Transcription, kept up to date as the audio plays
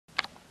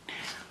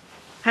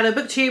Hello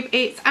BookTube,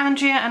 it's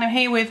Andrea and I'm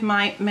here with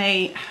my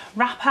May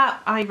wrap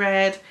up. I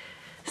read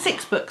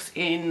 6 books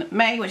in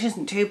May, which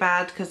isn't too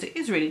bad because it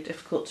is really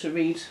difficult to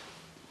read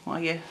while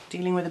you're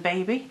dealing with a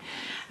baby.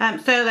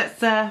 So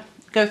let's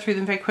go through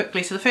them very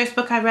quickly. So the first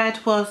book I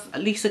read was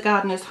Lisa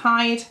Gardner's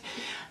Hyde.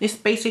 This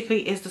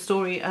basically is the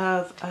story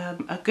of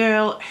a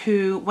girl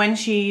who, when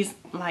she's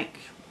like,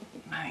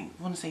 I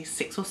want to say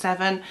 6 or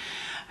 7,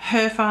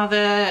 her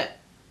father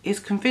is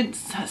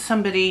convinced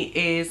somebody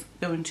is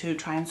going to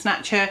try and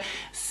snatch her,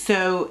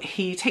 so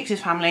he takes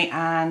his family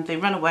and they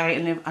run away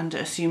and live under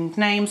assumed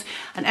names,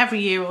 and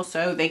every year or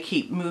so they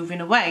keep moving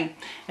away.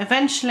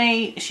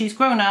 Eventually she's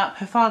grown up,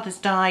 her father's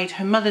died,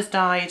 her mother's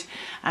died,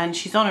 and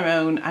she's on her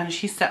own, and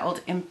she's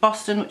settled in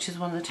Boston, which is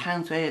one of the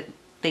towns where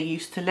they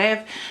used to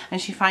live, and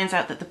she finds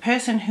out that the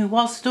person who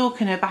was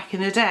stalking her back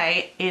in the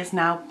day is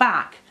now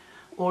back.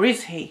 Or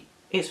is he?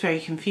 It's very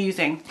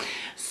confusing.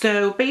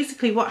 So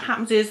basically what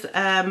happens is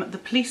the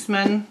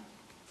policeman,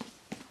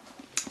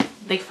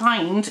 they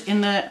find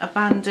in the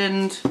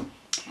abandoned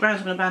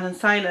grounds of an abandoned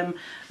asylum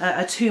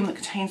a tomb that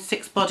contains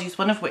 6 bodies,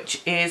 one of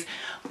which is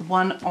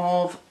one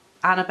of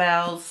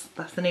Annabelle's,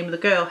 that's the name of the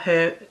girl,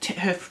 her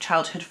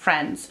childhood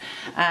friends.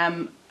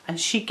 And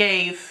she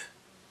gave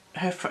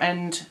her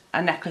friend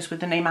a necklace with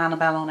the name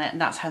Annabelle on it,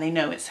 and that's how they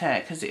know it's her,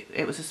 because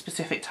it was a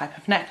specific type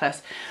of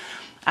necklace.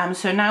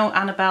 So now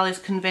Annabelle is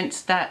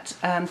convinced that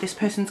this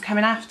person's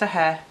coming after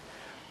her.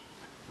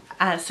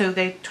 So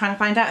they're trying to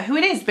find out who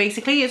it is,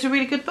 basically. It's a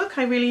really good book.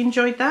 I really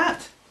enjoyed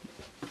that.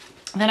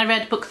 Then I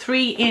read book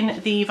 3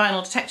 in the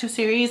Vinyl Detective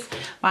series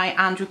by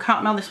Andrew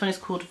Cartmel. This one is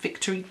called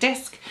Victory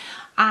Disc.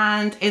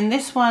 And in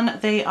this one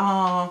they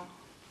are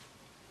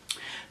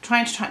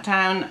trying to track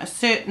down a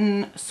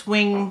certain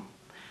swing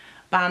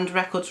band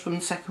records from the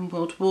Second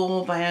World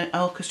War by an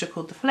orchestra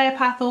called the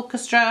Flarepath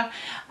Orchestra.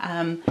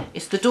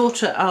 It's the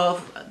daughter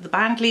of the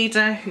band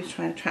leader who's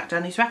trying to track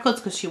down these records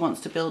because she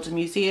wants to build a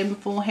museum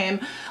for him.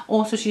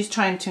 Also, she's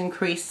trying to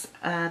increase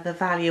the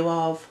value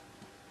of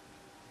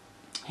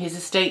his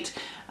estate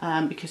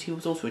because he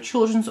was also a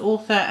children's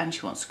author, and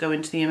she wants to go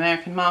into the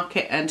American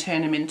market and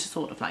turn him into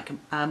sort of like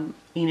a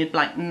Enid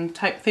Blyton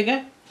type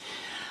figure.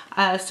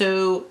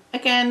 So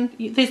again,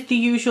 there's the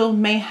usual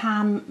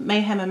mayhem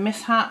and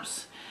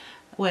mishaps,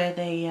 where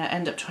they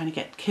end up trying to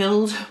get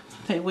killed.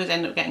 They always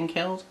end up getting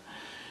killed,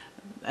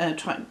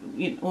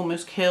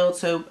 almost killed.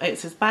 So it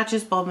says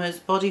badgers, bombers,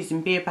 bodies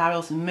in beer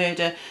barrels, and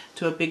murder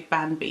to a big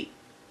band beat.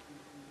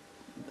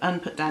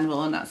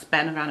 Unputdownable, and that's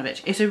Ben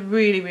Aaronovitch. It's a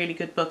really, really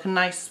good book, a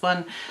nice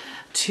one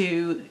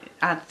to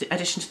add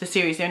addition to the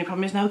series. The only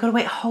problem is now we've got to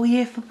wait a whole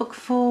year for book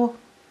 4.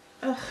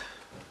 Ugh.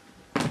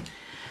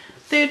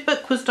 Third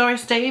book was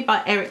Doris Day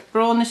by Eric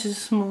Braun. This is a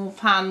small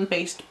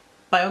fan-based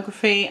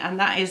biography, and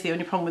that is the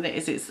only problem with it,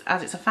 is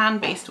as it's a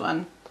fan-based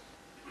one,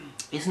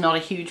 it's not a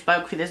huge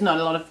biography. There's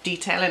not a lot of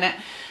detail in it.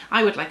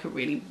 I would like a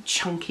really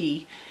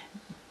chunky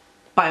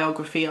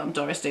biography on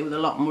Doris Day with a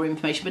lot more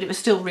information, but it was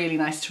still really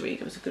nice to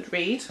read. It was a good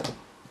read.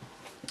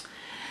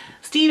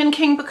 Stephen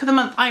King book of the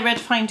month, I read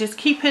Finders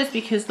Keepers,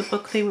 because the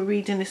book they were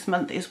reading this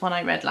month is one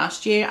I read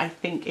last year. I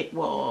think it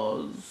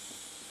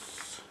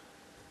was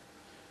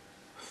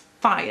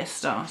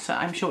Firestarter.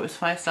 I'm sure it was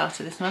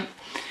Firestarter this month.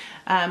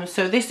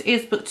 So this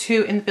is book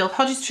 2 in the Bill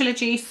Hodges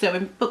trilogy. So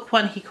in book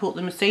 1 he called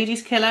The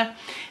Mercedes Killer.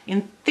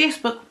 In this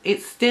book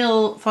it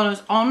still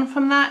follows on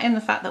from that, in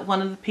the fact that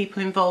one of the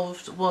people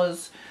involved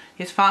was,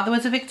 his father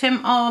was a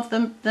victim of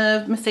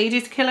the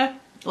Mercedes Killer.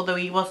 Although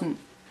he wasn't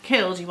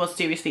killed, he was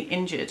seriously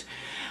injured.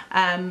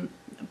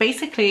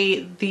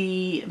 Basically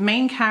the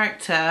main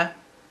character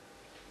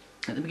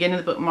at the beginning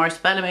of the book, Maurice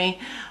Bellamy,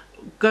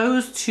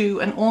 goes to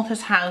an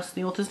author's house.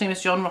 The author's name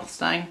is John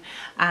Rothstein,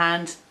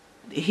 and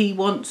he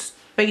wants,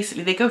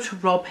 basically they go to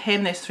rob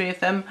him. There's 3 of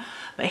them,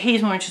 but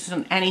he's more interested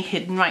in any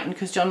hidden writing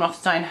because John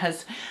Rothstein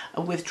has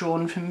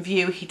withdrawn from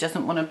view. He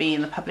doesn't want to be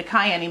in the public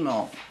eye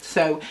anymore.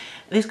 So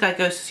this guy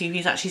goes to see if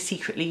he's actually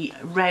secretly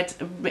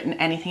written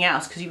anything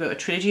else, because he wrote a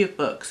trilogy of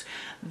books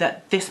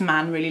that this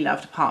man really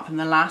loved, apart from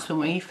the last one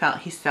where he felt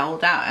he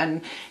sold out,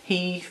 and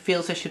he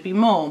feels there should be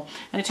more.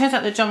 And it turns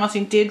out that John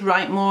Rothstein did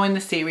write more in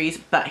the series,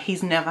 but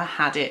he's never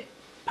had it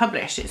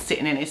published. It's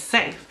sitting in his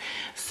safe.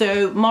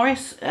 So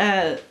Maurice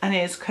and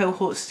his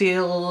cohort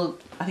steal,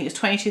 I think it's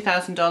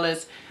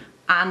 $22,000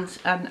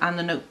 and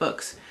the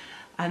notebooks,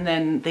 and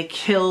then they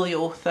kill the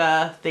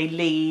author, they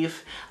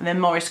leave, and then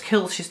Maurice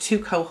kills his 2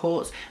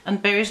 cohorts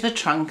and buries the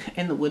trunk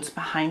in the woods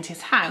behind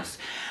his house.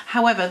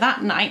 However,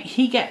 that night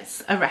he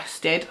gets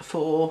arrested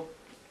for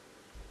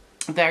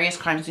various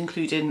crimes,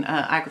 including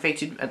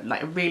aggravated,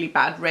 like a really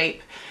bad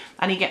rape,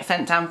 and he gets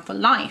sent down for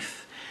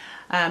life.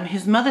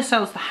 His mother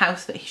sells the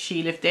house that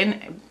she lived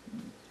in,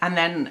 and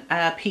then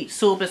Pete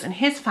Sorbers and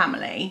his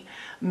family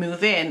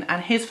move in,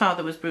 and his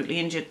father was brutally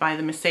injured by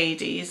the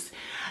Mercedes.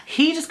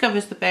 He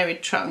discovers the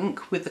buried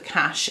trunk with the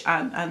cash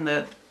and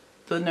the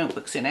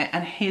notebooks in it,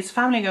 and his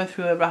family go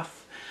through a rough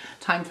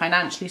time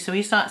financially, so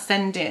he starts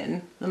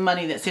sending the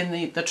money that's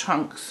in the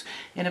trunks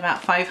in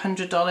about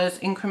 $500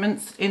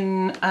 increments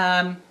in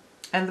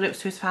envelopes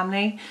to his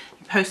family.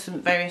 He post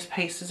some various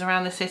posters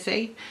around the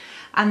city.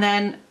 And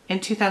then in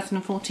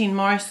 2014,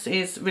 Morris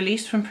is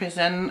released from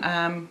prison,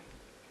 and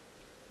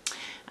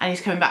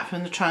he's coming back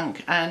from the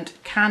trunk. And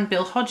can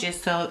Bill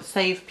Hodges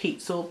save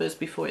Pete Saubers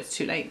before it's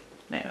too late?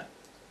 No,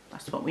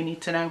 that's what we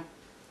need to know.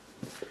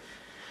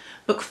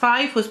 Book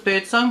 5 was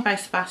Birdsong by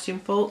Sebastian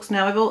Faulks.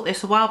 Now I bought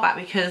this a while back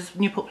because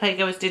Newport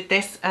Playgoers did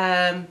this,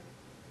 I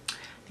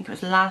think it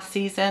was last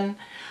season,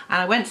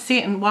 and I went to see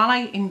it, and while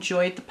I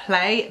enjoyed the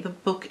play, the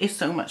book is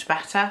so much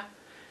better.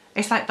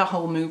 It's like the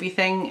whole movie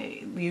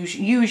thing,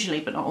 usually,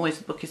 but not always,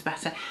 the book is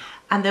better.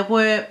 And there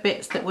were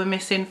bits that were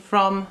missing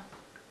from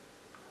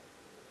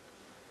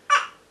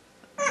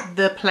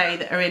the play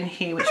that are in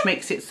here, which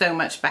makes it so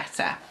much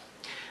better.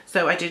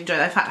 So I did enjoy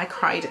that. In fact, I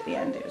cried at the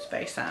end. It was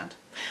very sad.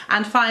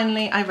 And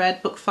finally, I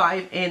read book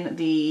 5 in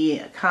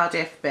the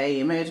Cardiff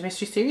Bay Murder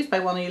Mystery series by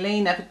Wonny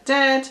Lee, Never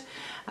Dead.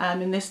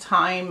 In this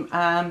time,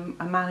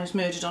 a man is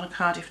murdered on a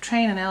Cardiff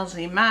train, an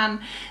elderly man.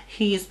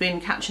 He has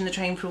been catching the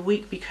train for a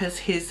week because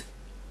his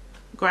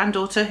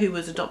granddaughter, who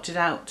was adopted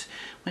out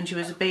when she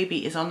was a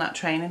baby, is on that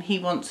train, and he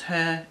wants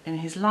her in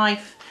his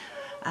life.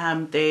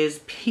 There's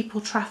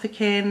people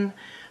trafficking,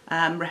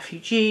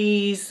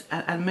 refugees,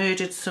 a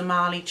murdered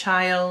Somali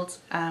child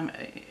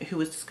who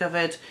was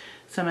discovered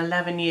some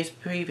 11 years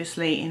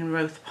previously in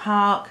Roath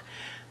Park,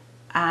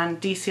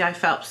 and DCI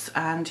Phelps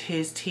and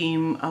his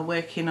team are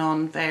working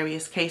on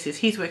various cases.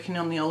 He's working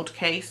on the old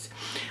case,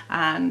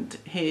 and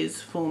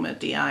his former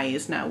DI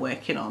is now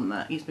working on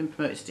that. He's been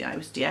promoted to DI, it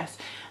was DS,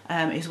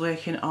 is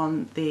working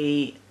on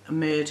the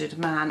murdered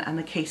man, and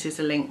the cases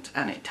are linked,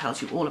 and it tells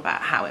you all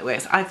about how it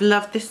works. I've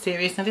loved this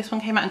series. Now this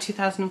one came out in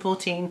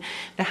 2014.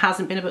 There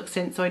hasn't been a book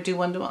since, so I do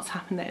wonder what's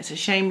happened there. It's a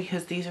shame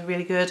because these are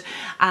really good,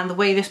 and the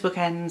way this book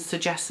ends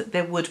suggests that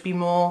there would be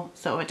more,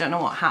 so I don't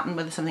know what happened,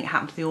 whether something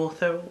happened to the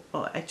author,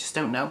 or I just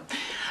don't know.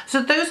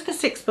 So those are the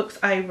 6 books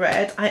I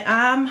read. I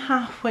am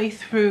halfway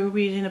through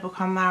reading a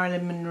book on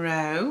Marilyn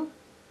Monroe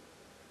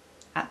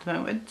at the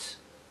moment,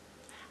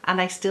 and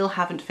I still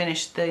haven't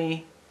finished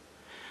the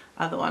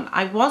other one.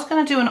 I was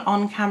going to do an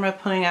on-camera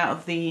pulling out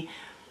of the,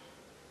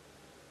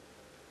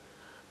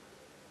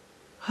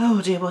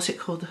 oh dear, what's it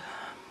called?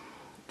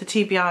 The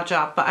TBR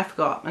jar, but I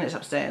forgot, and it's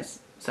upstairs.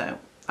 So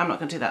I'm not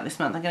going to do that this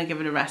month. I'm going to give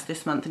it a rest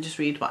this month and just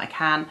read what I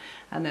can,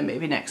 and then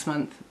maybe next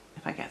month,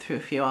 if I get through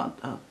a few,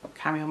 I'll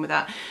carry on with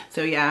that.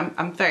 So yeah,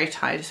 I'm very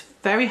tired. It's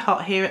very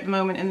hot here at the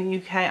moment in the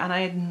UK, and I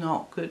am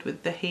not good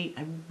with the heat.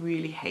 I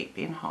really hate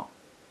being hot.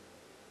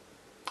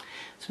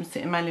 So I'm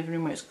sitting in my living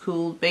room where it's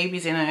cool.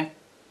 Baby's in a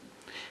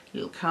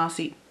little car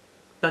seat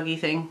buggy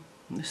thing,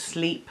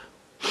 asleep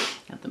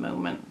at the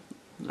moment.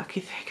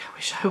 Lucky thing, I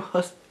wish I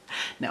was.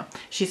 No,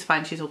 she's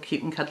fine. She's all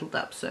cute and cuddled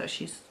up, so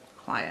she's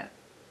quiet.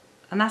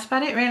 And that's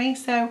about it really.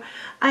 So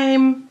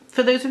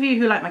for those of you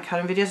who like my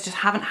colouring videos, just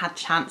haven't had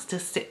chance to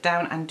sit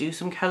down and do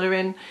some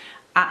colouring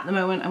at the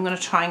moment. I'm going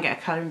to try and get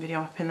a colouring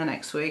video up in the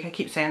next week. I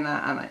keep saying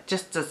that, and it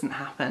just doesn't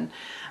happen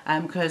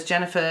because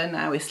Jennifer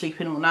now is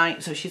sleeping all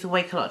night, so she's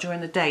awake a lot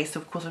during the day, so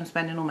of course I'm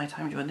spending all my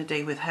time during the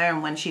day with her,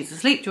 and when she's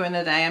asleep during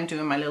the day I'm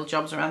doing my little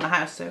jobs around the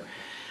house, so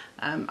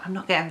I'm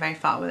not getting very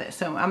far with it.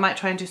 So I might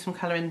try and do some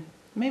colouring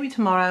maybe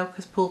tomorrow,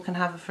 because Paul can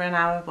have her for an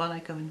hour while I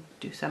go and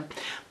do some.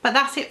 But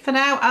that's it for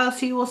now. I'll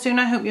see you all soon.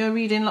 I hope you're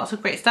reading lots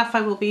of great stuff.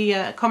 I will be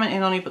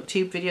commenting on your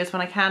booktube videos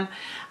when I can,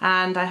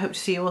 and I hope to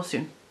see you all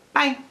soon.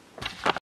 Bye.